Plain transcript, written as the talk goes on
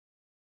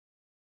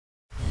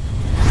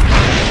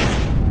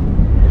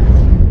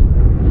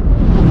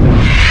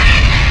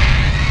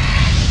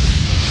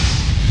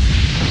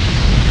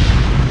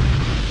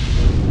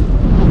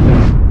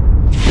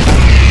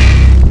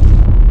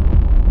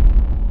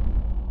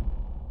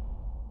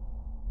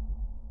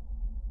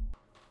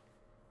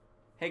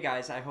Hey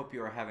guys, I hope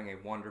you are having a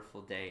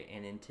wonderful day,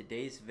 and in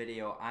today's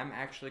video I'm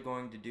actually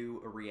going to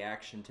do a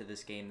reaction to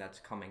this game that's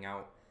coming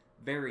out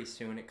very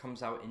soon. It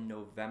comes out in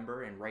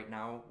November, and right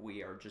now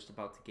we are just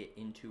about to get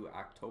into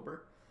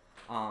October.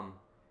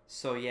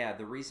 So yeah,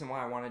 the reason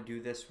why I want to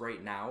do this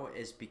right now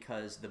is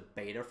because the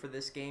beta for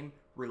this game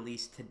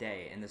released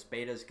today, and this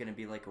beta is going to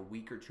be like a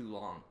week or two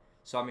long.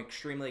 So I'm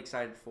extremely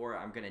excited for it.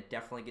 I'm going to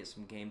definitely get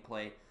some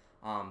gameplay.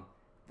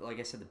 Like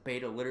I said, the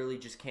beta literally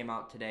just came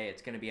out today.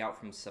 It's going to be out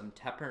from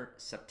September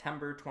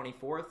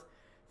 24th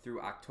through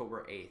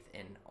October 8th.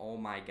 And oh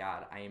my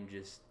god, I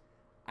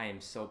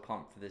am so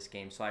pumped for this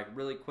game. So I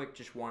really quick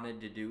just wanted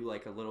to do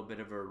like a little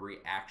bit of a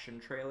reaction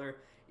trailer.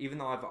 Even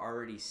though I've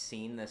already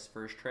seen this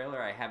first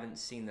trailer, I haven't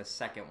seen the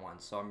second one.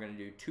 So I'm going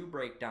to do two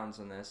breakdowns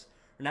on this.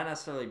 Or not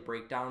necessarily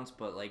breakdowns,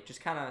 but like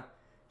just kind of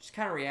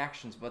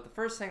reactions. But the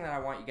first thing that I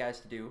want you guys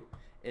to do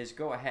is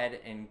go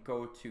ahead and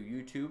go to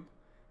YouTube.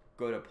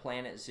 Go to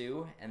Planet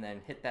Zoo and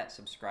then hit that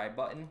subscribe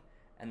button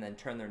and then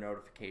turn their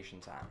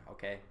notifications on,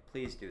 okay?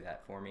 Please do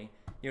that for me.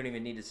 You don't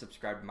even need to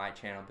subscribe to my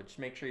channel, but just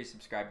make sure you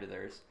subscribe to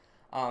theirs.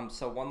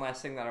 So one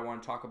last thing that I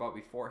want to talk about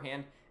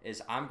beforehand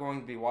is I'm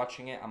going to be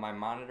watching it on my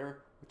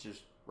monitor, which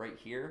is right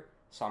here.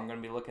 So I'm going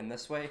to be looking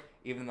this way,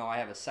 even though I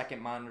have a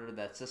second monitor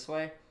that's this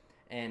way.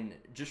 And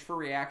just for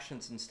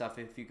reactions and stuff,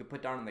 if you could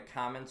put down in the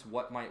comments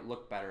what might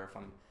look better, if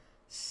I'm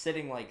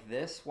sitting like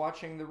this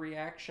watching the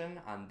reaction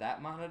on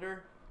that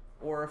monitor,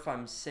 or if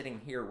I'm sitting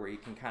here where you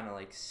can kind of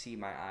like see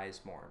my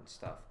eyes more and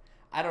stuff.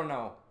 I don't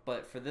know,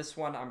 but for this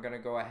one I'm gonna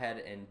go ahead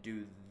and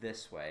do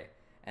this way,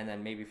 and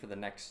then maybe for the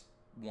next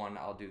one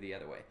I'll do the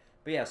other way.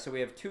 But yeah, so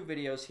we have two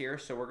videos here,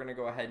 so we're gonna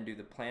go ahead and do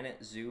the Planet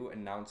Zoo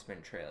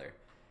announcement trailer.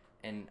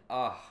 And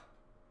oh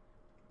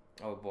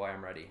boy,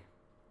 I'm ready.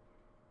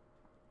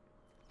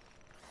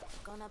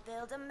 Gonna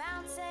build a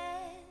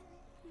mountain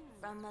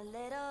from a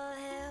little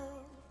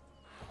hill.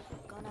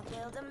 Gonna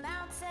build a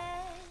mountain,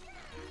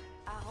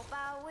 I hope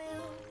I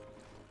will.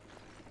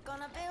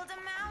 Gonna build a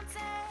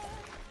mountain,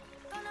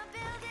 gonna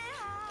build it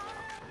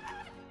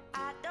high.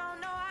 I don't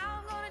know how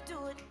I'm gonna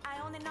do it, I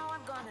only know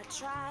I'm gonna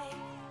try.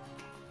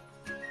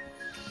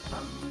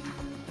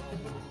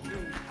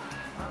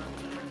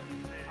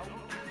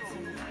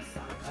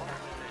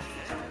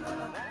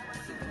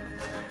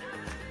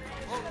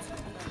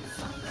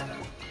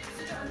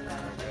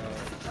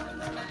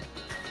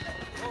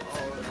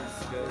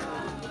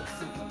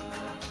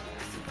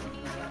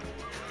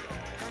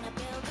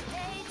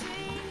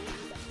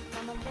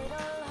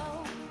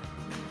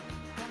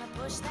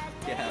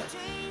 Yeah.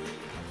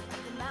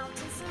 The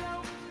mountain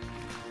slope.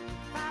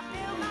 I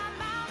build my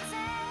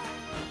mountain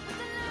with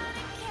a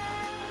learning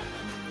care.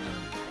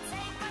 And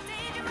take my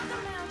danger on the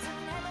mountain,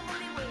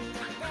 heavenly waiting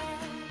there.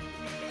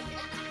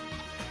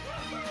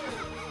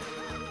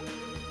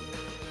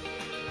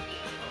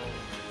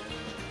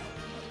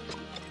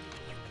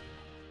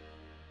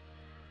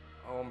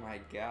 Oh my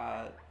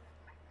god.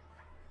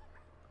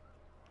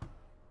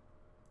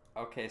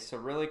 Okay, so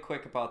really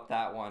quick about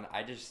that one,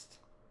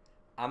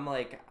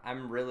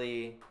 I'm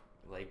really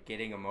like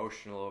getting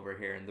emotional over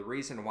here, and the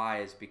reason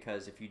why is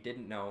because if you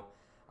didn't know,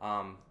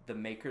 the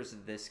makers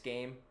of this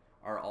game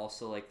are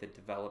also like the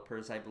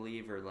developers, I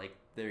believe, or like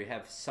they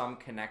have some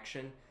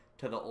connection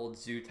to the old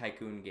Zoo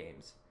Tycoon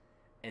games,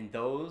 and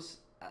those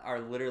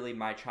are literally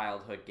my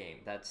childhood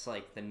game. That's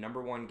like the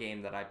 #1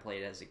 game that I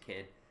played as a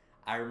kid.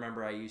 I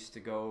remember I used to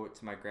go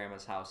to my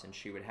grandma's house and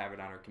she would have it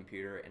on her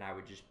computer and I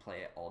would just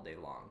play it all day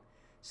long.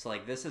 So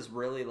like this is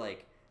really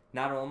like,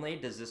 not only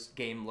does this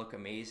game look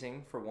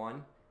amazing for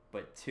one,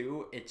 but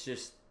two,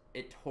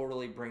 it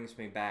totally brings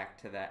me back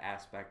to that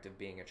aspect of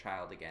being a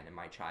child again in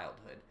my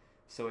childhood.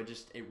 So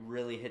it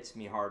really hits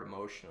me hard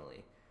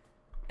emotionally.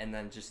 And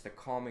then just the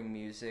calming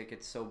music,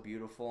 it's so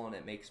beautiful and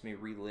it makes me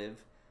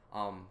relive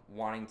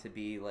wanting to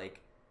be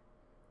like,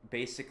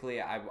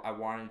 basically I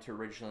wanted to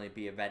originally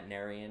be a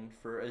veterinarian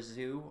for a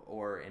zoo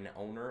or an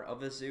owner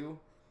of a zoo.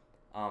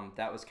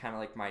 That was kind of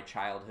like my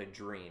childhood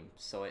dream,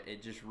 so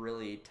it just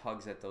really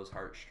tugs at those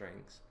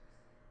heartstrings.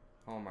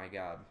 Oh my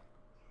god.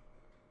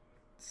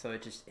 So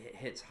it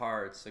hits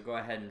hard, so go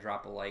ahead and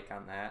drop a like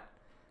on that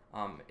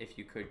if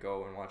you could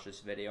go and watch this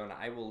video, and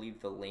I will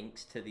leave the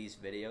links to these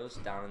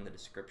videos down in the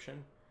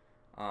description.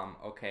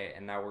 Okay,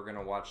 and now we're going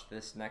to watch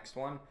this next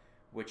one,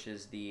 which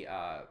is the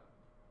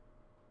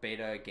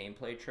beta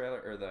gameplay trailer,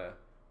 or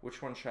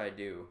which one should I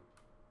do?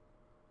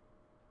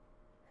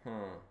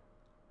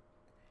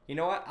 You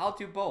know what? I'll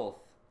do both.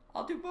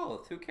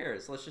 Who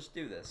cares? Let's just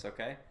do this,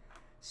 okay?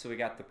 So we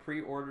got the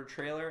pre-order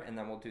trailer, and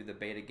then we'll do the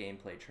beta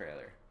gameplay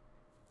trailer.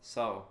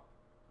 So,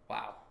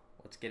 wow.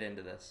 Let's get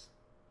into this.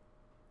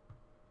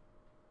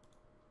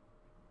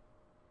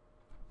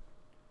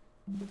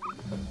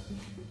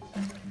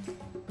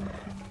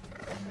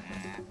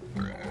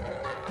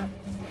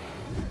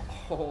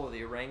 Oh,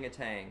 the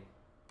orangutan.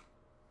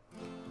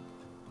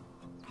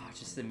 Oh,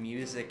 just the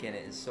music in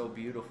it is so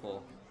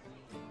beautiful.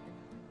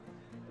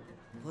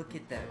 Look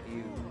at that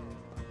view.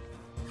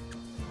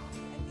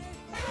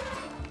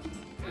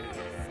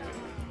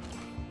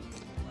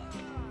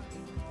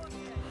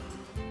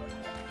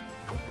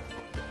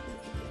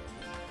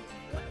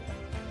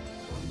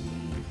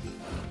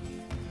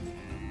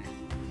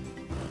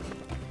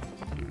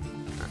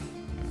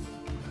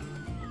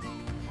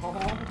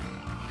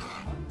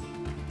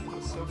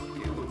 so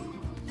cute.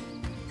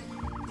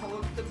 Oh,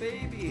 look at the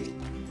baby.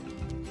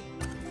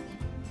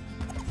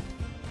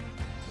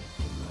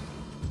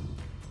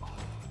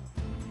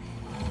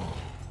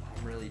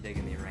 I'm really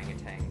digging the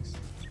orangutans.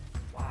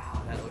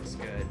 Wow, that looks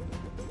good.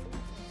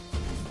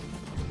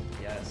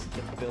 Yes,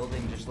 the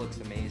building just looks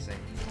amazing.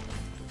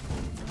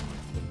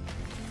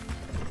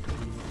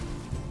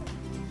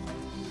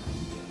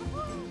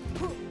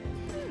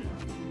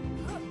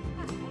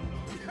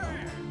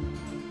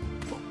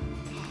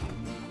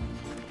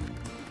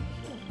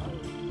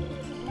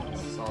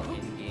 This is all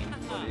in-game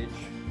footage.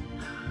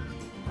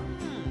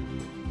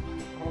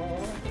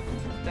 Oh,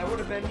 that would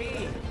have been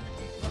me.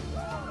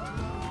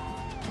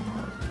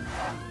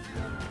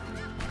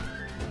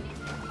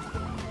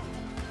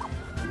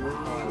 Oh,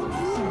 I love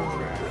this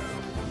soundtrack.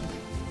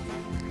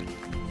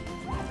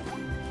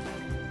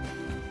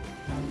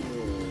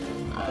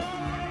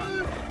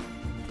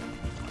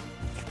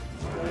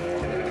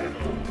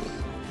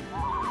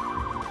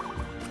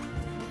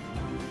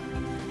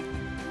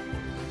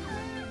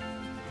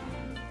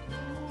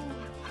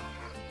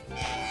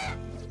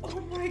 Oh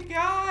my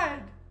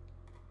god!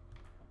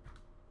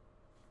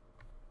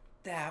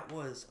 That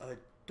was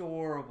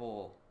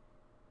adorable.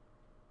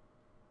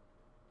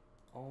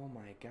 Oh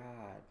my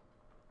god.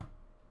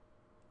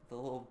 The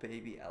little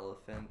baby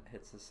elephant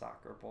hits a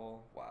soccer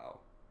ball. Wow.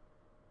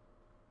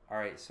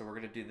 Alright, so we're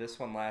going to do this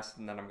one last,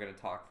 and then I'm going to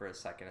talk for a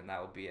second, and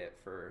that will be it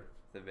for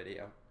the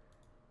video.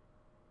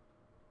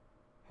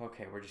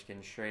 Okay, we're just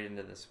getting straight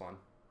into this one.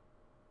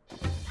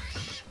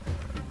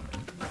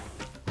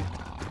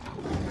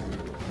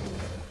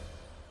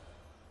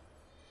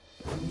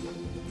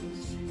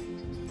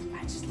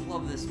 I just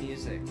love this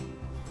music.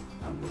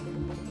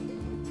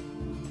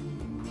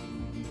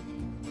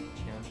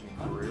 Challenging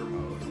career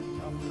mode.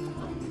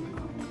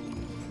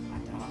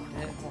 Adopt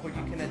it? Oh, you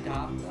can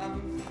adopt them?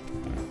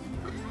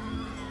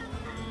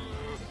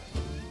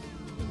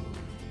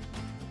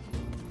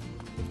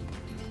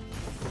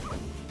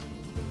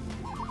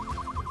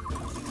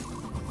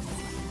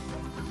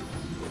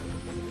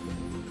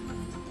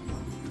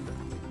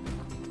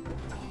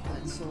 Oh,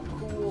 that's so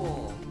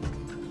cool.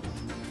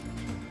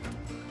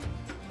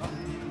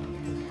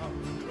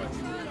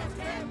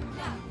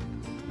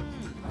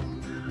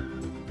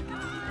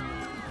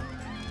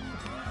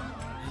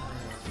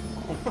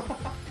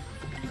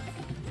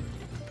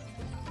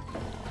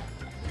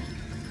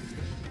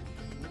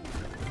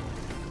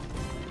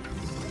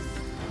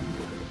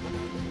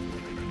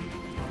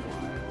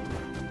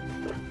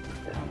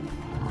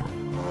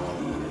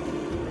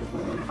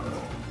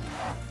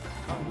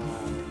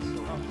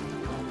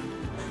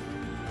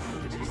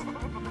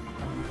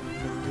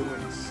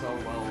 Doing so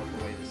well with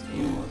the way this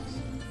game looks.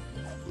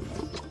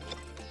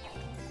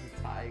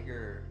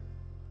 Tiger.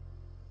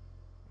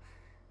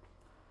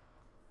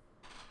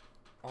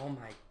 Oh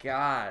my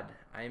god.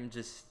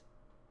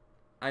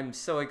 I'm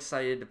so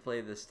excited to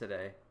play this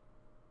today.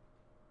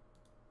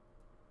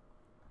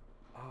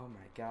 Oh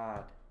my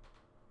god.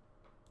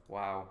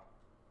 Wow.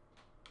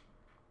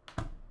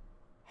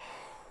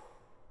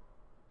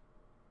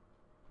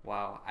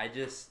 Wow,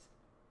 it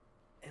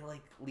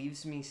like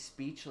leaves me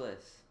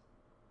speechless.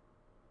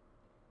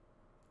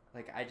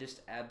 Like, I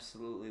just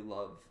absolutely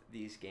love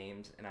these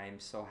games, and I am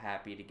so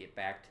happy to get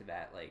back to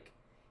that, like,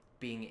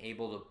 being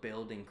able to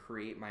build and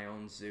create my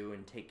own zoo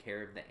and take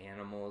care of the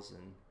animals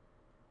and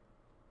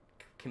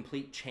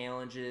complete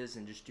challenges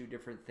and just do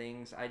different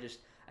things. I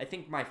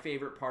think my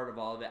favorite part of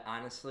all of it,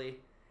 honestly,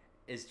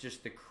 is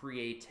just the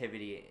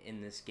creativity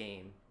in this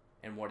game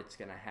and what it's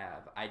going to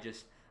have.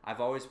 I've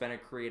always been a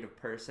creative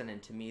person,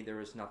 and to me, there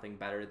is nothing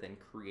better than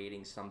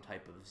creating some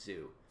type of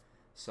zoo.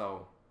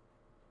 So,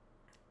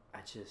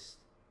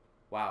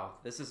 wow,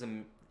 this is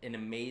an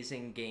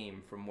amazing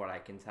game from what I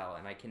can tell,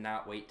 and I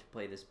cannot wait to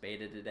play this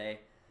beta today.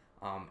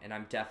 And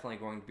I'm definitely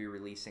going to be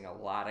releasing a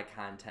lot of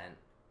content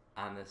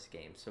on this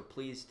game. So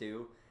please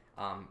do.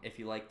 If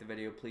you like the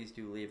video, please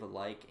do leave a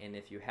like. And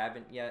if you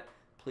haven't yet,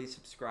 please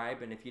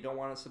subscribe. And if you don't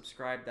want to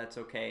subscribe, that's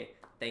okay.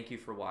 Thank you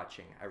for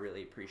watching. I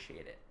really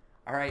appreciate it.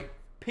 All right,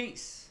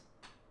 peace.